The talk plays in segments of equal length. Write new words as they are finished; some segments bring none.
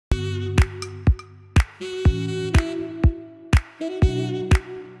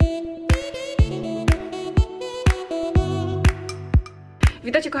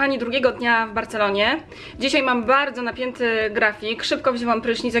Witajcie kochani drugiego dnia w Barcelonie. Dzisiaj mam bardzo napięty grafik. Szybko wzięłam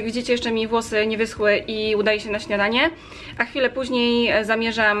prysznic, jak widzicie jeszcze mi włosy nie wyschły i udaje się na śniadanie. A chwilę później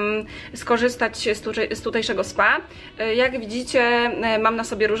zamierzam skorzystać z tutejszego spa. Jak widzicie mam na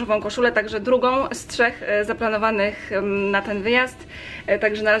sobie różową koszulę, także drugą z 3 zaplanowanych na ten wyjazd.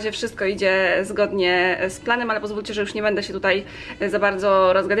 Także na razie wszystko idzie zgodnie z planem, ale pozwólcie, że już nie będę się tutaj za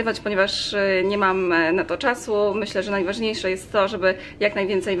bardzo rozgadywać, ponieważ nie mam na to czasu. Myślę, że najważniejsze jest to, żeby jak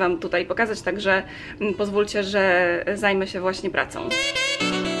najwięcej Wam tutaj pokazać, także pozwólcie, że zajmę się właśnie pracą.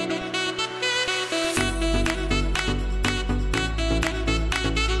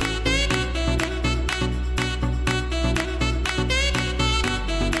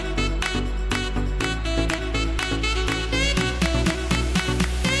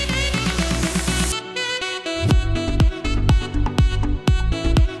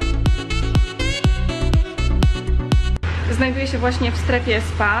 Znajduję się właśnie w strefie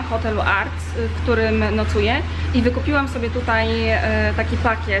spa hotelu Art, w którym nocuję i wykupiłam sobie tutaj taki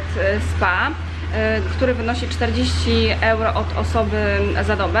pakiet spa, który wynosi 40 euro od osoby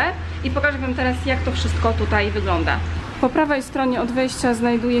za dobę i pokażę Wam teraz, jak to wszystko tutaj wygląda. Po prawej stronie od wejścia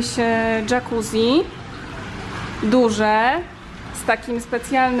znajduje się jacuzzi, duże, z takim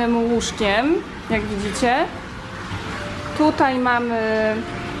specjalnym łóżkiem, jak widzicie. Tutaj mamy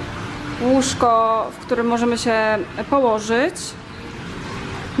łóżko, w którym możemy się położyć.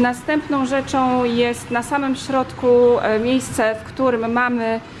 Następną rzeczą jest na samym środku miejsce, w którym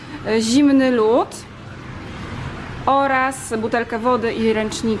mamy zimny lód oraz butelkę wody i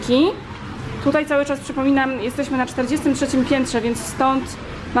ręczniki. Tutaj cały czas, przypominam, jesteśmy na 43. piętrze, więc stąd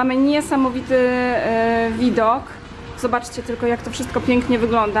mamy niesamowity widok. Zobaczcie tylko, jak to wszystko pięknie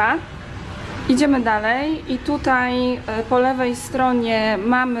wygląda. Idziemy dalej i tutaj po lewej stronie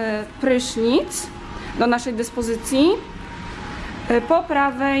mamy prysznic do naszej dyspozycji. Po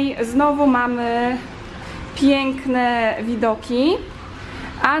prawej znowu mamy piękne widoki,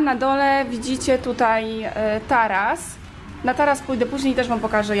 a na dole widzicie tutaj taras. Na taras pójdę później i też Wam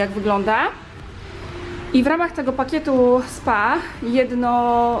pokażę, jak wygląda. I w ramach tego pakietu spa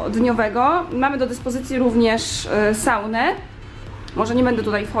jednodniowego mamy do dyspozycji również saunę. Może nie będę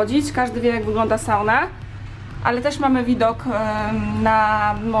tutaj wchodzić, każdy wie, jak wygląda sauna, ale też mamy widok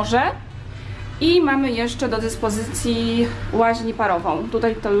na morze i mamy jeszcze do dyspozycji łaźnię parową.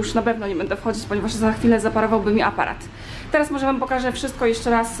 Tutaj to już na pewno nie będę wchodzić, ponieważ za chwilę zaparowałby mi aparat. Teraz może Wam pokażę wszystko jeszcze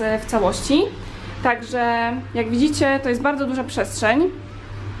raz w całości. Także jak widzicie, to jest bardzo duża przestrzeń.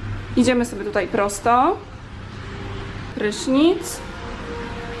 Idziemy sobie tutaj prosto. Prysznic.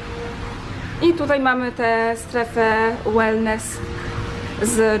 I tutaj mamy tę strefę wellness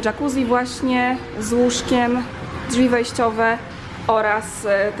z jacuzzi właśnie, z łóżkiem, drzwi wejściowe oraz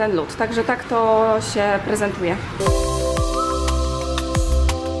ten lód. Także tak to się prezentuje.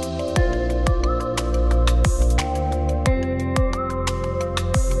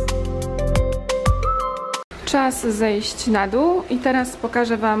 Czas zejść na dół i teraz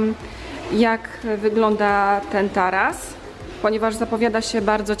pokażę Wam, jak wygląda ten taras, ponieważ zapowiada się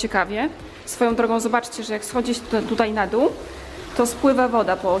bardzo ciekawie. Swoją drogą zobaczcie, że jak schodzić tutaj na dół, to spływa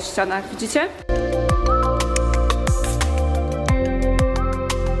woda po ścianach, widzicie?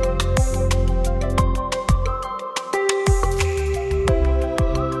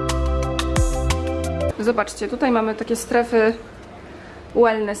 Zobaczcie, tutaj mamy takie strefy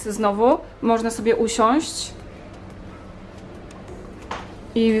wellness znowu. Można sobie usiąść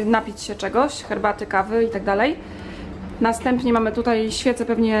i napić się czegoś, herbaty, kawy i tak dalej. Następnie mamy tutaj świece,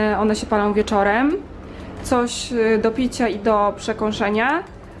 pewnie one się palą wieczorem. Coś do picia i do przekąszenia.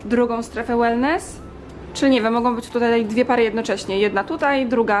 Drugą strefę wellness. Czyli nie wiem, mogą być tutaj 2 pary jednocześnie. Jedna tutaj,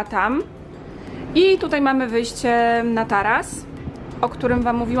 druga tam. I tutaj mamy wyjście na taras, o którym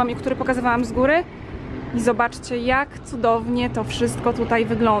Wam mówiłam i który pokazywałam z góry. I zobaczcie, jak cudownie to wszystko tutaj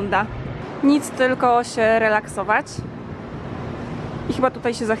wygląda. Nic, tylko się relaksować. I chyba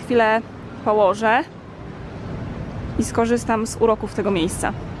tutaj się za chwilę położę i skorzystam z uroków tego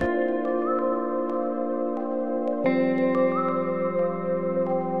miejsca.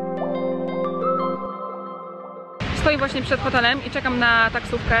 Stoję właśnie przed hotelem i czekam na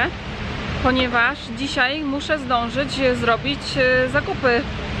taksówkę, ponieważ dzisiaj muszę zdążyć zrobić zakupy.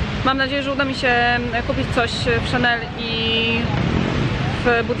 Mam nadzieję, że uda mi się kupić coś w Chanel i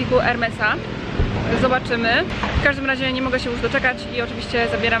w butiku Hermesa. Zobaczymy. W każdym razie nie mogę się już doczekać i oczywiście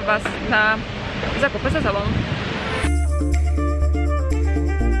zabieram Was na zakupy ze sobą.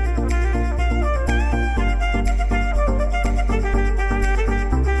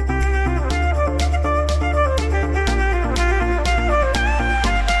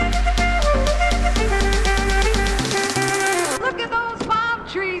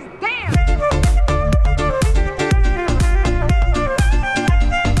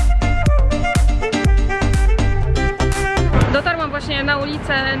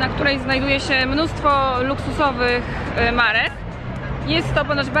 miejsce, na której znajduje się mnóstwo luksusowych marek. Jest to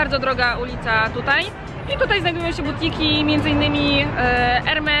ponoć bardzo droga ulica tutaj i tutaj znajdują się butiki m.in.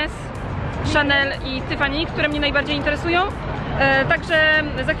 Hermes, Chanel i Tiffany, które mnie najbardziej interesują. Także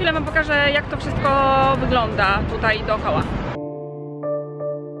za chwilę wam pokażę, jak to wszystko wygląda tutaj dookoła.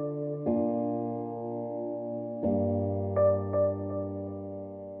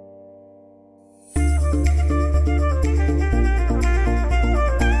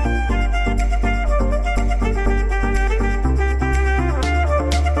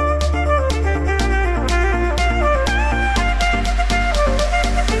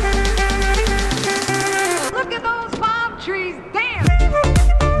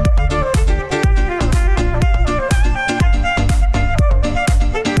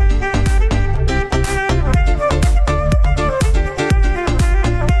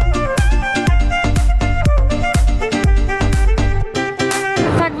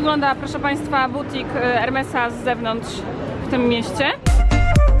 Proszę Państwa, butik Hermesa z zewnątrz w tym mieście.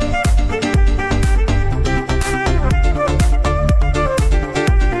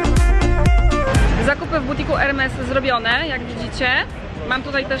 Zakupy w butiku Hermes zrobione, jak widzicie. Mam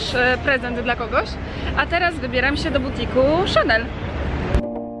tutaj też prezent dla kogoś. A teraz wybieram się do butiku Chanel.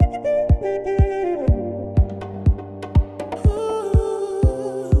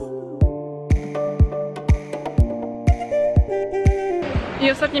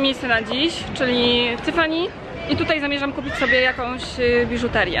 I ostatnie miejsce na dziś, czyli Tiffany. I tutaj zamierzam kupić sobie jakąś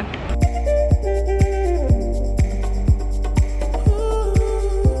biżuterię.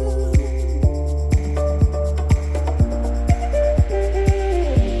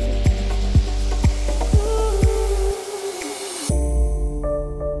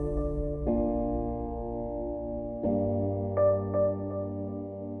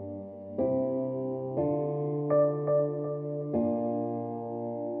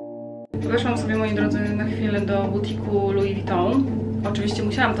 Weszłam sobie, moi drodzy, na chwilę do butiku Louis Vuitton. Oczywiście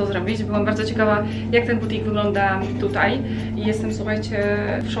musiałam to zrobić, byłam bardzo ciekawa, jak ten butik wygląda tutaj. I jestem, słuchajcie,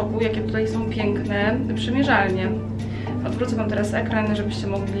 w szoku, jakie tutaj są piękne przymierzalnie. Odwrócę wam teraz ekran, żebyście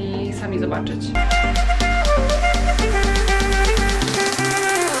mogli sami zobaczyć.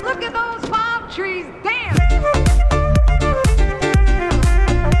 Look at those palm trees dance!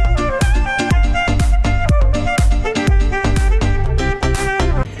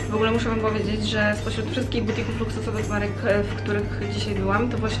 Muszę wam powiedzieć, że spośród wszystkich butików luksusowych marek, w których dzisiaj byłam,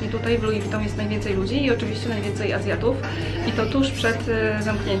 to właśnie tutaj w Louis Vuitton jest najwięcej ludzi i oczywiście najwięcej Azjatów. I to tuż przed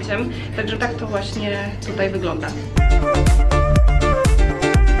zamknięciem. Także tak to właśnie tutaj wygląda.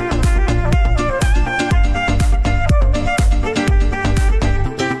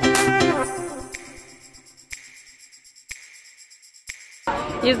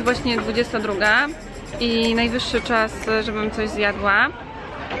 Jest właśnie 22 i najwyższy czas, żebym coś zjadła.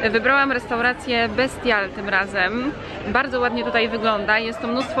 Wybrałam restaurację Bestial tym razem. Bardzo ładnie tutaj wygląda, jest tu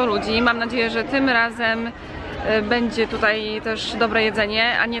mnóstwo ludzi. Mam nadzieję, że tym razem będzie tutaj też dobre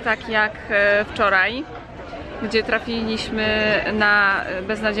jedzenie, a nie tak jak wczoraj, gdzie trafiliśmy na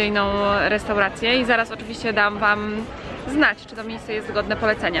beznadziejną restaurację. I zaraz oczywiście dam wam znać, czy to miejsce jest godne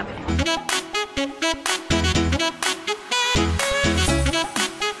polecenia.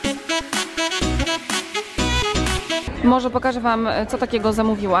 Może pokażę wam, co takiego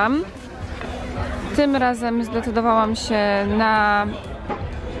zamówiłam. Tym razem zdecydowałam się na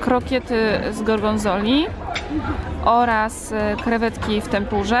krokiety z gorgonzoli oraz krewetki w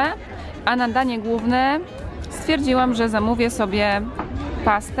tempurze, a na danie główne stwierdziłam, że zamówię sobie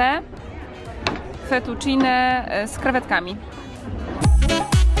pastę fettuccine z krewetkami.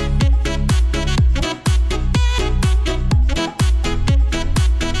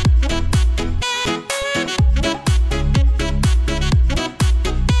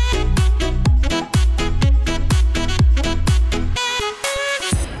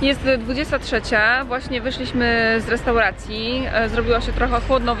 Jest 23, właśnie wyszliśmy z restauracji, zrobiło się trochę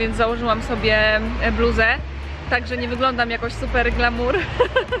chłodno, więc założyłam sobie bluzę, także nie wyglądam jakoś super glamour,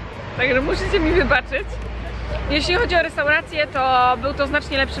 także musicie mi wybaczyć. Jeśli chodzi o restaurację, to był to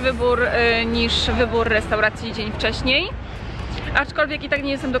znacznie lepszy wybór niż wybór restauracji dzień wcześniej. Aczkolwiek i tak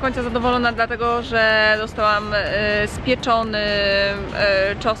nie jestem do końca zadowolona, dlatego że dostałam spieczony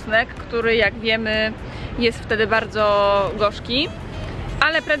czosnek, który, jak wiemy, jest wtedy bardzo gorzki.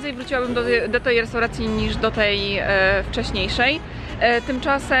 Ale prędzej wróciłabym do tej restauracji niż do tej wcześniejszej.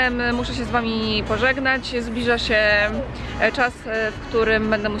 Tymczasem muszę się z wami pożegnać. Zbliża się czas, w którym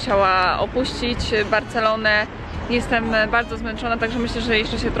będę musiała opuścić Barcelonę. Jestem bardzo zmęczona, także myślę, że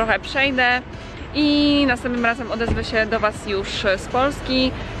jeszcze się trochę przejdę. i następnym razem odezwę się do Was już z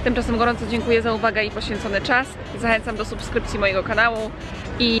Polski. Tymczasem gorąco dziękuję za uwagę i poświęcony czas. Zachęcam do subskrypcji mojego kanału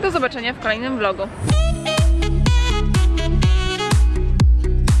i do zobaczenia w kolejnym vlogu.